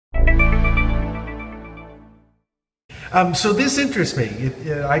So this interests me.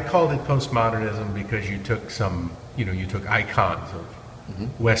 I called it postmodernism because you took you took icons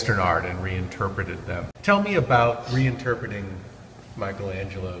of Western art and reinterpreted them. Tell me about reinterpreting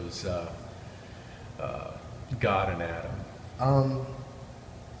Michelangelo's God and Adam.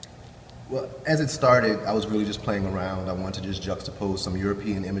 Well, as it started, I was really just playing around. I wanted to just juxtapose some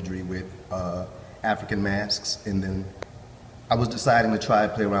European imagery with African masks, and then I was deciding to try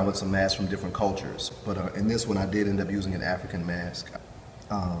to play around with some masks from different cultures. But in this one, I did end up using an African mask.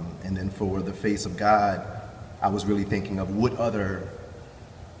 And then for the face of God, I was really thinking of what other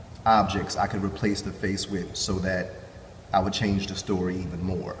objects I could replace the face with so that I would change the story even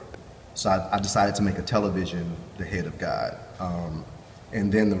more. So I decided to make a television the head of God. And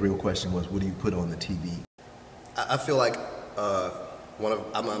then the real question was, what do you put on the TV? I feel like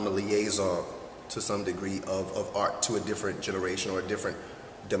I'm a liaison to some degree of art to a different generation or a different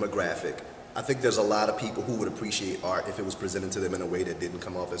demographic. I think there's a lot of people who would appreciate art if it was presented to them in a way that didn't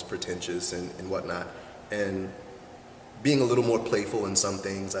come off as pretentious and whatnot. And being a little more playful in some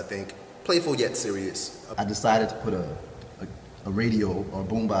things, I think. Playful yet serious. I decided to put a radio or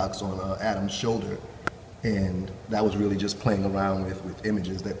boombox on Adam's shoulder, and that was really just playing around with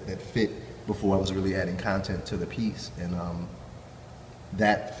images that fit before I was really adding content to the piece. And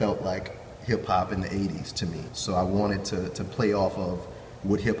that felt like hip-hop in the 80s to me. So I wanted to play off of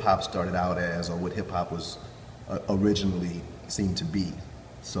what hip-hop started out as, or what hip-hop was originally seen to be.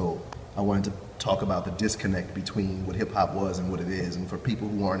 So I wanted to talk about the disconnect between what hip-hop was and what it is. And for people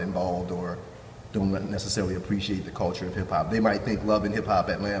who aren't involved or don't necessarily appreciate the culture of hip-hop, they might think Love and Hip Hop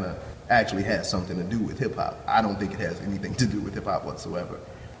Atlanta actually has something to do with hip-hop. I don't think it has anything to do with hip-hop whatsoever.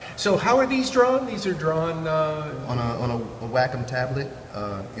 So how are these drawn? These are drawn on a Wacom tablet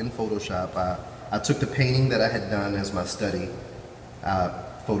in Photoshop. I took the painting that I had done as my study, I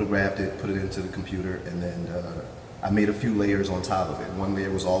photographed it, put it into the computer, and then I made a few layers on top of it. One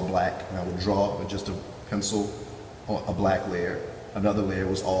layer was all black, and I would draw with just a pencil on a black layer. Another layer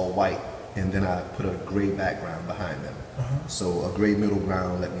was all white, and then I put a gray background behind them. So a gray middle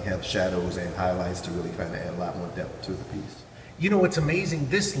ground let me have shadows and highlights to really kind of add a lot more depth to the piece. You know what's amazing?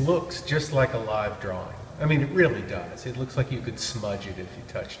 This looks just like a live drawing. I mean, it really does. It looks like you could smudge it if you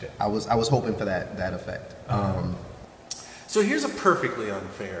touched it. I was hoping for that effect. So here's a perfectly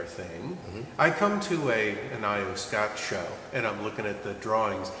unfair thing. I come to an Ayo Scott show, and I'm looking at the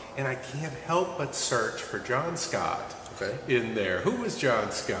drawings, and I can't help but search for John Scott in there. Who was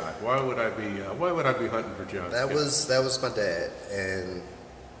John Scott? Why would I be hunting for John Scott? That was my dad, and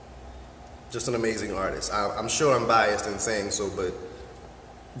just an amazing artist. I'm sure I'm biased in saying so, but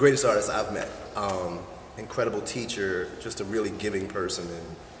greatest artist I've met. Incredible teacher, just a really giving person,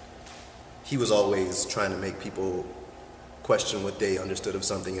 and he was always trying to make people question what they understood of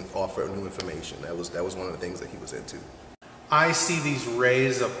something and offer new information. That was one of the things that he was into. I see these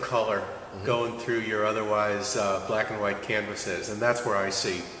rays of color going through your otherwise black and white canvases, and that's where I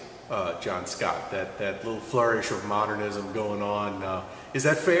see John Scott, that little flourish of modernism going on. Is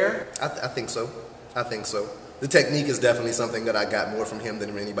that fair? I think so. I think so. The technique is definitely something that I got more from him than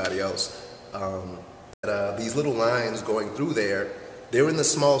from anybody else. These little lines going through there, they're in the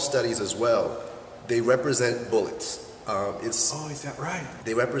small studies as well. They represent bullets. Oh, is that right?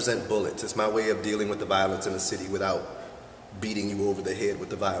 They represent bullets. It's my way of dealing with the violence in the city without beating you over the head with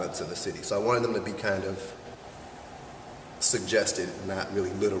the violence in the city. So I wanted them to be kind of suggested, not really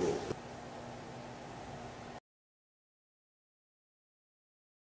literal.